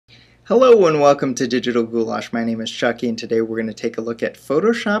Hello and welcome to Digital Goulash. My name is Chucky and today we're going to take a look at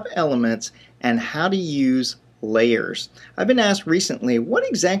Photoshop Elements and how to use layers. I've been asked recently, what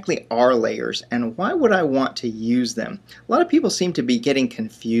exactly are layers and why would I want to use them? A lot of people seem to be getting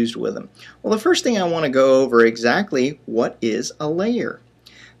confused with them. Well, the first thing I want to go over exactly what is a layer.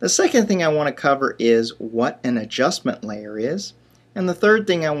 The second thing I want to cover is what an adjustment layer is. And the third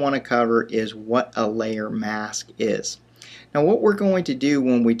thing I want to cover is what a layer mask is. Now what we're going to do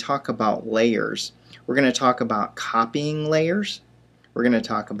when we talk about layers, we're going to talk about copying layers, we're going to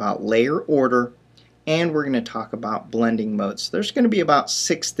talk about layer order, and we're going to talk about blending modes. There's going to be about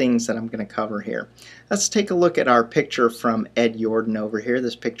 6 things that I'm going to cover here. Let's take a look at our picture from Ed Jordan over here,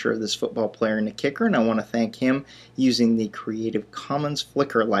 this picture of this football player and the kicker, and I want to thank him using the Creative Commons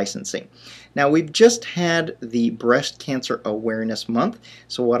Flickr licensing. Now we've just had the Breast Cancer Awareness Month,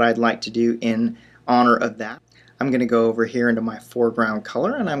 so what I'd like to do in honor of that, I'm going to go over here into my foreground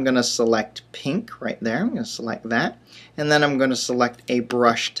color and I'm going to select pink right there. I'm going to select that and then I'm going to select a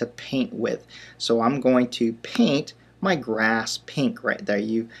brush to paint with. So I'm going to paint my grass pink right there.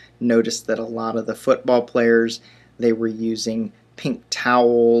 You noticed that a lot of the football players, they were using pink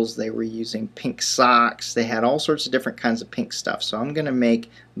towels, they were using pink socks, they had all sorts of different kinds of pink stuff. So I'm going to make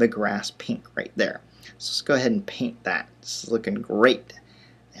the grass pink right there. So let's go ahead and paint that. This is looking great.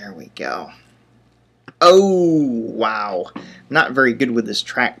 There we go. Oh, wow. Not very good with this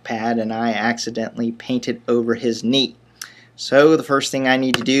trackpad and I accidentally painted over his knee. So the first thing I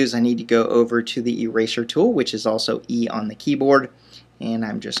need to do is I need to go over to the eraser tool, which is also E on the keyboard, and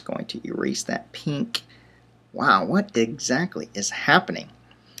I'm just going to erase that pink. Wow, what exactly is happening?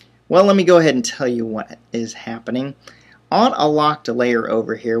 Well, let me go ahead and tell you what is happening. On a locked layer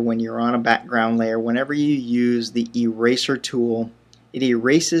over here, when you're on a background layer, whenever you use the eraser tool, it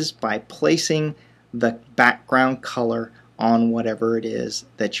erases by placing the background color on whatever it is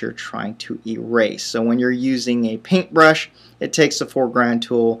that you're trying to erase. So when you're using a paintbrush, it takes the foreground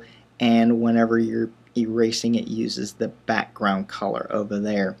tool, and whenever you're erasing, it uses the background color over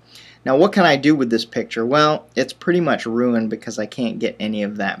there. Now what can I do with this picture? Well, it's pretty much ruined because I can't get any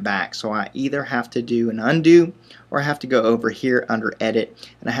of that back. So I either have to do an undo or I have to go over here under edit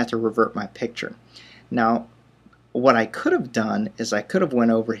and I have to revert my picture. Now what I could have done is I could have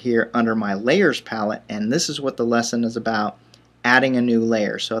went over here under my layers palette, and this is what the lesson is about, adding a new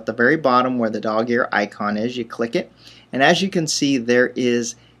layer. So at the very bottom where the dog ear icon is, you click it, and as you can see there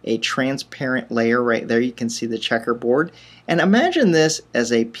is a transparent layer right there. You can see the checkerboard, and imagine this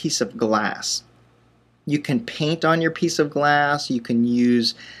as a piece of glass. You can paint on your piece of glass, you can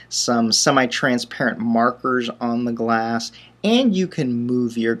use some semi-transparent markers on the glass, and you can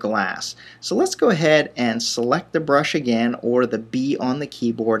move your glass. So let's go ahead and select the brush again, or the B on the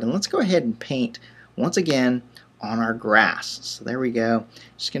keyboard, and let's go ahead and paint once again on our grass. So there we go.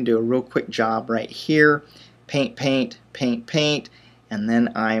 Just going to do a real quick job right here. Paint, paint, paint, paint, and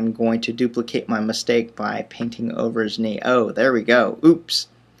then I'm going to duplicate my mistake by painting over his knee. Oh, there we go. Oops.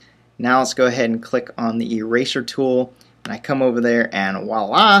 Now let's go ahead and click on the eraser tool, and I come over there and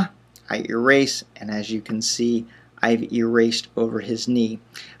voila, I erase, and as you can see I've erased over his knee.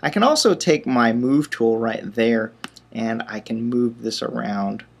 I can also take my move tool right there and I can move this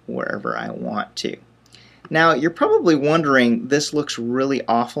around wherever I want to. Now you're probably wondering, this looks really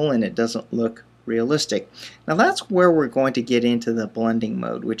awful and it doesn't look realistic. Now that's where we're going to get into the blending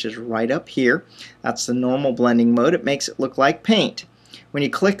mode, which is right up here. That's the normal blending mode. It makes it look like paint. When you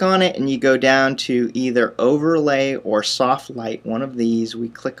click on it and you go down to either overlay or soft light, one of these, we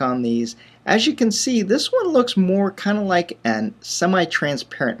click on these. As you can see, this one looks more kind of like a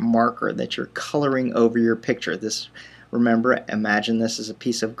semi-transparent marker that you're coloring over your picture. This, remember, imagine this is a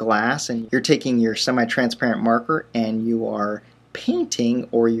piece of glass and you're taking your semi-transparent marker and you are painting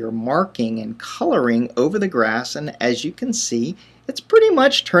or you're marking and coloring over the grass, and as you can see, it's pretty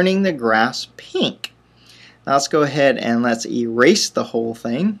much turning the grass pink. Now let's go ahead and let's erase the whole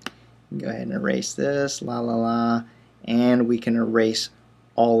thing. Go ahead and erase this, la la la, and we can erase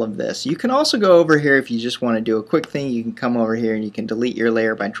all of this. You can also go over here if you just want to do a quick thing. You can come over here and you can delete your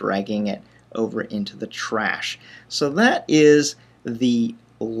layer by dragging it over into the trash. So that is the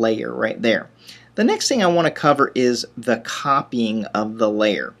layer right there. The next thing I want to cover is the copying of the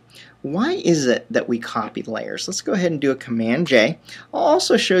layer. Why is it that we copy layers? Let's go ahead and do a Command J. I'll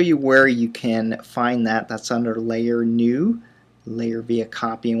also show you where you can find that. That's under Layer New, Layer via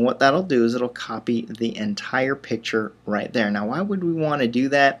Copy, and what that'll do is it'll copy the entire picture right there. Now why would we want to do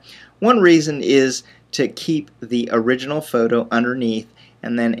that? One reason is to keep the original photo underneath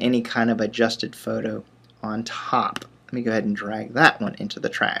and then any kind of adjusted photo on top. Let me go ahead and drag that one into the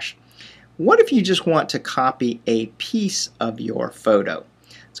trash. What if you just want to copy a piece of your photo?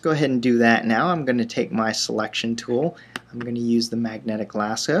 Let's go ahead and do that now. I'm going to take my selection tool. I'm going to use the magnetic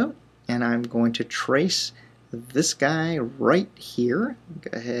lasso, and I'm going to trace this guy right here.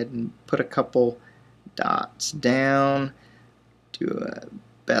 Go ahead and put a couple dots down. Do the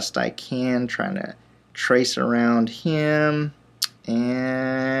best I can, trying to trace around him.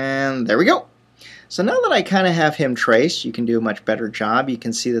 And there we go. So now that I kind of have him traced, you can do a much better job. You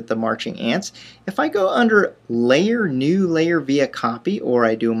can see that the marching ants, if I go under layer, new layer via copy, or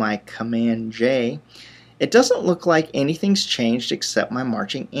I do my Command J, it doesn't look like anything's changed except my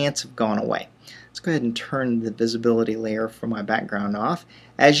marching ants have gone away. Let's go ahead and turn the visibility layer for my background off.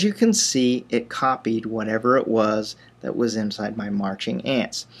 As you can see, it copied whatever it was that was inside my marching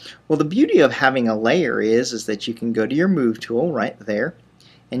ants. Well, the beauty of having a layer is that you can go to your move tool right there,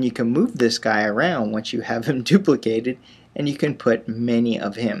 and you can move this guy around once you have him duplicated, and you can put many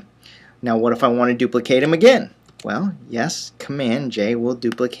of him. Now what if I want to duplicate him again? Well, yes, Command J will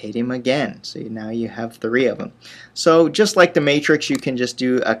duplicate him again. So now you have 3 of them. So just like the Matrix, you can just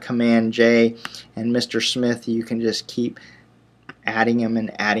do a Command J, and Mr. Smith, you can just keep adding him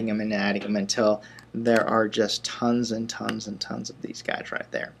and adding him and adding him until there are just tons and tons and tons of these guys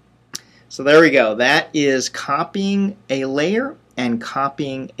right there. So there we go. That is copying a layer and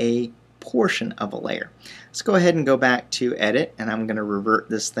copying a portion of a layer. Let's go ahead and go back to edit, and I'm going to revert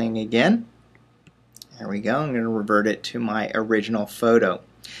this thing again. There we go. I'm going to revert it to my original photo.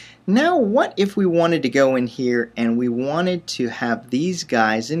 Now what if we wanted to go in here and we wanted to have these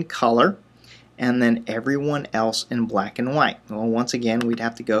guys in color and then everyone else in black and white? Well, once again, we'd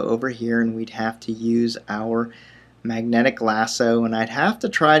have to go over here and we'd have to use our magnetic lasso, and I'd have to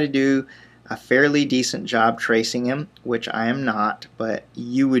try to do a fairly decent job tracing him, which I am not, but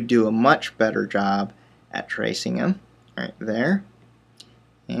you would do a much better job at tracing him right there.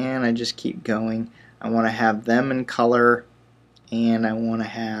 And I just keep going. I want to have them in color, and I want to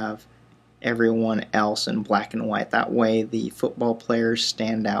have everyone else in black and white. That way the football players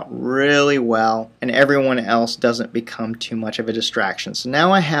stand out really well and everyone else doesn't become too much of a distraction. So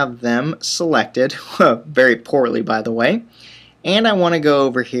now I have them selected, very poorly by the way, and I want to go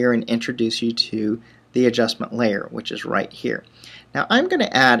over here and introduce you to the adjustment layer, which is right here. Now I'm going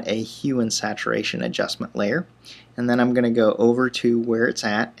to add a hue and saturation adjustment layer, and then I'm going to go over to where it's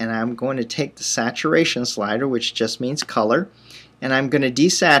at, and I'm going to take the saturation slider, which just means color, and I'm going to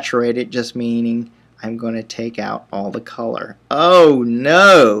desaturate it, just meaning I'm going to take out all the color. Oh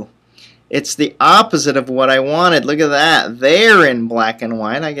no! It's the opposite of what I wanted. Look at that. They're in black and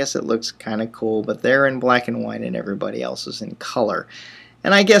white. I guess it looks kind of cool, but they're in black and white and everybody else is in color.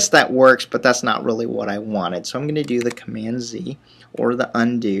 And I guess that works, but that's not really what I wanted. So I'm going to do the Command Z or the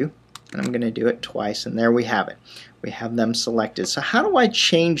undo, and I'm going to do it twice, and there we have it. We have them selected. So how do I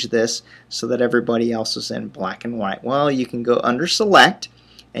change this so that everybody else is in black and white? Well, you can go under Select,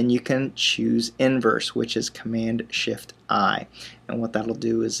 and you can choose Inverse, which is Command Shift I. And what that'll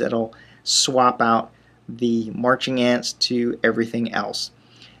do is it'll swap out the marching ants to everything else.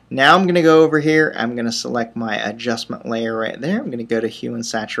 Now I'm going to go over here, I'm going to select my adjustment layer right there, I'm going to go to hue and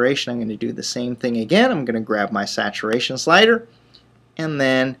saturation, I'm going to do the same thing again, I'm going to grab my saturation slider and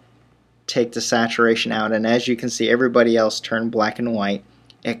then take the saturation out, and as you can see everybody else turned black and white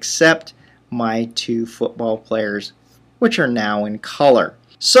except my 2 football players, which are now in color.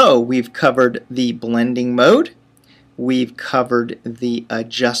 So we've covered the blending mode, we've covered the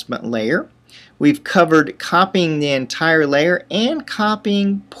adjustment layer, we've covered copying the entire layer and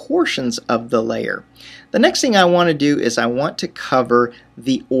copying portions of the layer. The next thing I want to do is I want to cover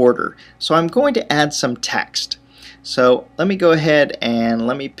the order. So I'm going to add some text. So let me go ahead and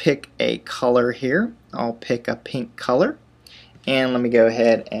let me pick a color here. I'll pick a pink color. And let me go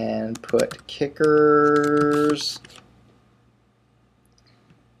ahead and put kickers.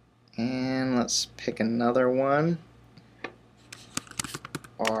 And let's pick another one.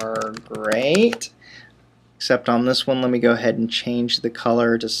 Are great. Except on this one, let me go ahead and change the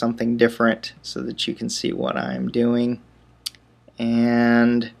color to something different so that you can see what I'm doing.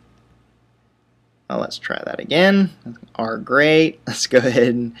 And well, let's try that again. Are great. Let's go ahead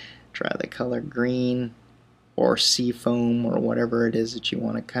and try the color green or sea foam or whatever it is that you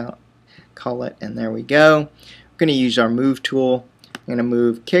want to call it. And there we go. We're going to use our move tool. I'm going to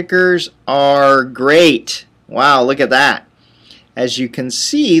move kickers. Are great. Wow, look at that. As you can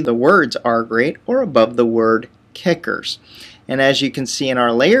see, the words are great or above the word kickers. And as you can see in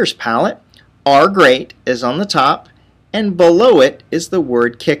our layers palette, are great is on the top and below it is the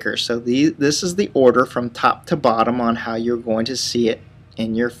word kicker. So this is the order from top to bottom on how you're going to see it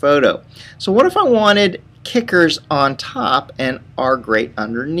in your photo. So what if I wanted kickers on top and are great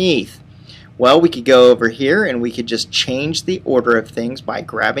underneath? Well, we could go over here and we could just change the order of things by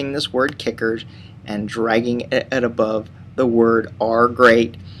grabbing this word kickers and dragging it above the word are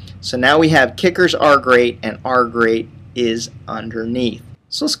great. So now we have kickers are great and are great is underneath.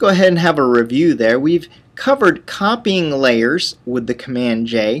 So let's go ahead and have a review there. We've covered copying layers with the Command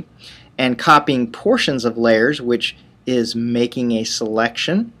J and copying portions of layers, which is making a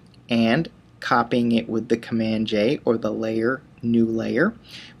selection and copying it with the Command J or the layer, new layer.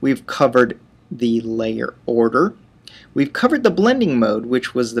 We've covered the layer order. We've covered the blending mode,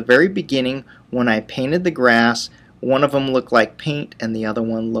 which was the very beginning when I painted the grass. One of them looked like paint and the other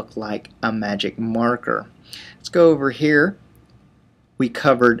one looked like a magic marker. Let's go over here. We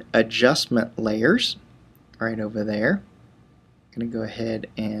covered adjustment layers right over there. I'm going to go ahead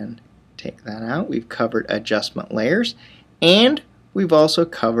and take that out. We've covered adjustment layers and we've also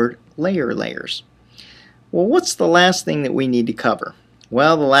covered layer layers. Well, what's the last thing that we need to cover?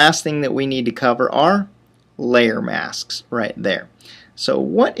 Well, the last thing that we need to cover are layer masks right there. So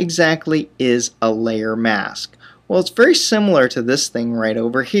what exactly is a layer mask? Well, it's very similar to this thing right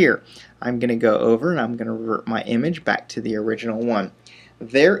over here. I'm going to go over and I'm going to revert my image back to the original one.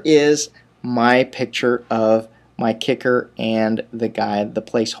 There is my picture of my kicker and the guy, the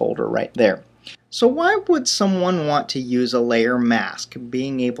placeholder right there. So why would someone want to use a layer mask,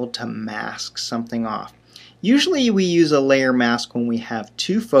 being able to mask something off? Usually we use a layer mask when we have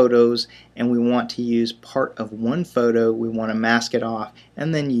two photos and we want to use part of one photo, we want to mask it off,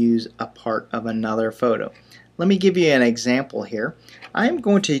 and then use a part of another photo. Let me give you an example here. I'm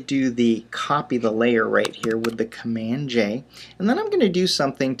going to do the copy the layer right here with the Command J, and then I'm going to do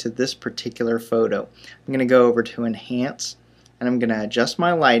something to this particular photo. I'm going to go over to Enhance, and I'm going to adjust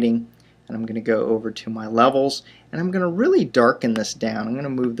my lighting, and I'm going to go over to my levels, and I'm going to really darken this down. I'm going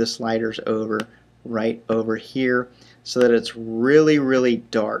to move the sliders over right over here so that it's really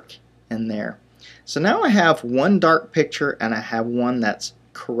dark in there. So now I have one dark picture and I have one that's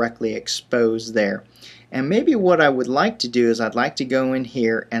correctly exposed there. And maybe what I would like to do is I'd like to go in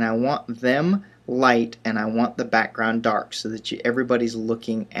here and I want them light and I want the background dark so that everybody's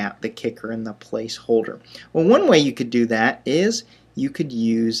looking at the kicker and the placeholder. Well, one way you could do that is you could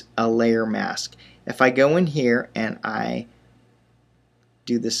use a layer mask. If I go in here and I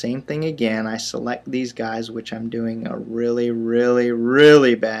do the same thing again, I select these guys, which I'm doing a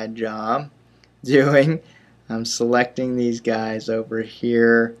really bad job doing. I'm selecting these guys over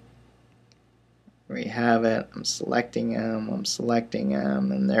here. We have it. I'm selecting them,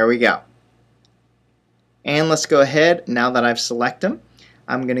 and there we go. And let's go ahead, now that I've selected them,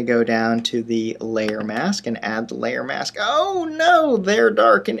 I'm going to go down to the layer mask and add the layer mask. Oh no, they're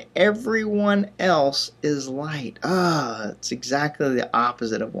dark and everyone else is light. It's exactly the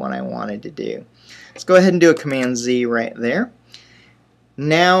opposite of what I wanted to do. Let's go ahead and do a Command Z right there.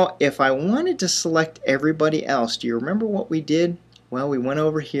 Now, if I wanted to select everybody else, do you remember what we did? Well, we went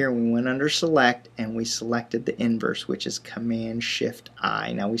over here and we went under Select and we selected the inverse, which is Command Shift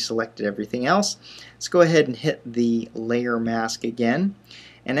I. Now we selected everything else. Let's go ahead and hit the layer mask again.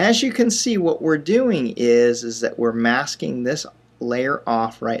 And as you can see, what we're doing is that we're masking this layer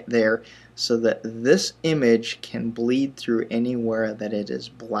off right there so that this image can bleed through anywhere that it is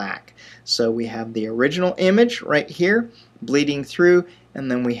black. So we have the original image right here bleeding through,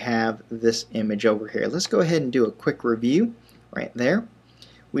 and then we have this image over here. Let's go ahead and do a quick review. Right there.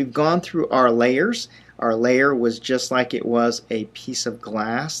 We've gone through our layers. Our layer was just like it was a piece of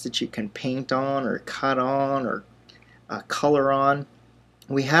glass that you can paint on or cut on or color on.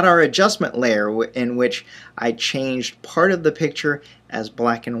 We had our adjustment layer in which I changed part of the picture as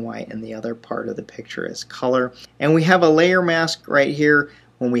black and white and the other part of the picture as color. And we have a layer mask right here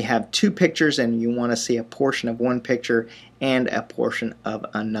when we have two pictures and you want to see a portion of one picture and a portion of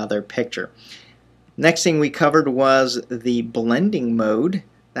another picture. Next thing we covered was the blending mode.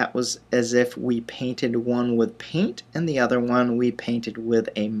 That was as if we painted one with paint and the other one we painted with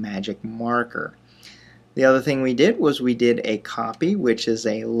a magic marker. The other thing we did was we did a copy, which is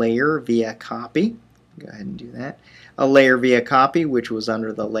a layer via copy. Go ahead and do that. A layer via copy, which was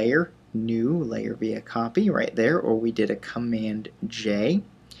under the layer, new layer via copy right there, or we did a Command J.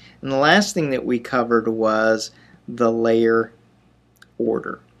 And the last thing that we covered was the layer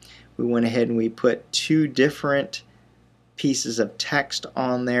order. We went ahead and we put two different pieces of text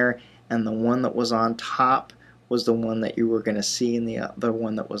on there, and the one that was on top was the one that you were going to see, and the other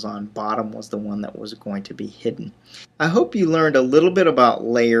one that was on bottom was the one that was going to be hidden. I hope you learned a little bit about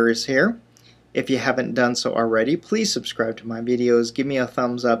layers here. If you haven't done so already, please subscribe to my videos, give me a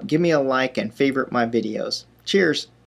thumbs up, give me a like, and favorite my videos. Cheers!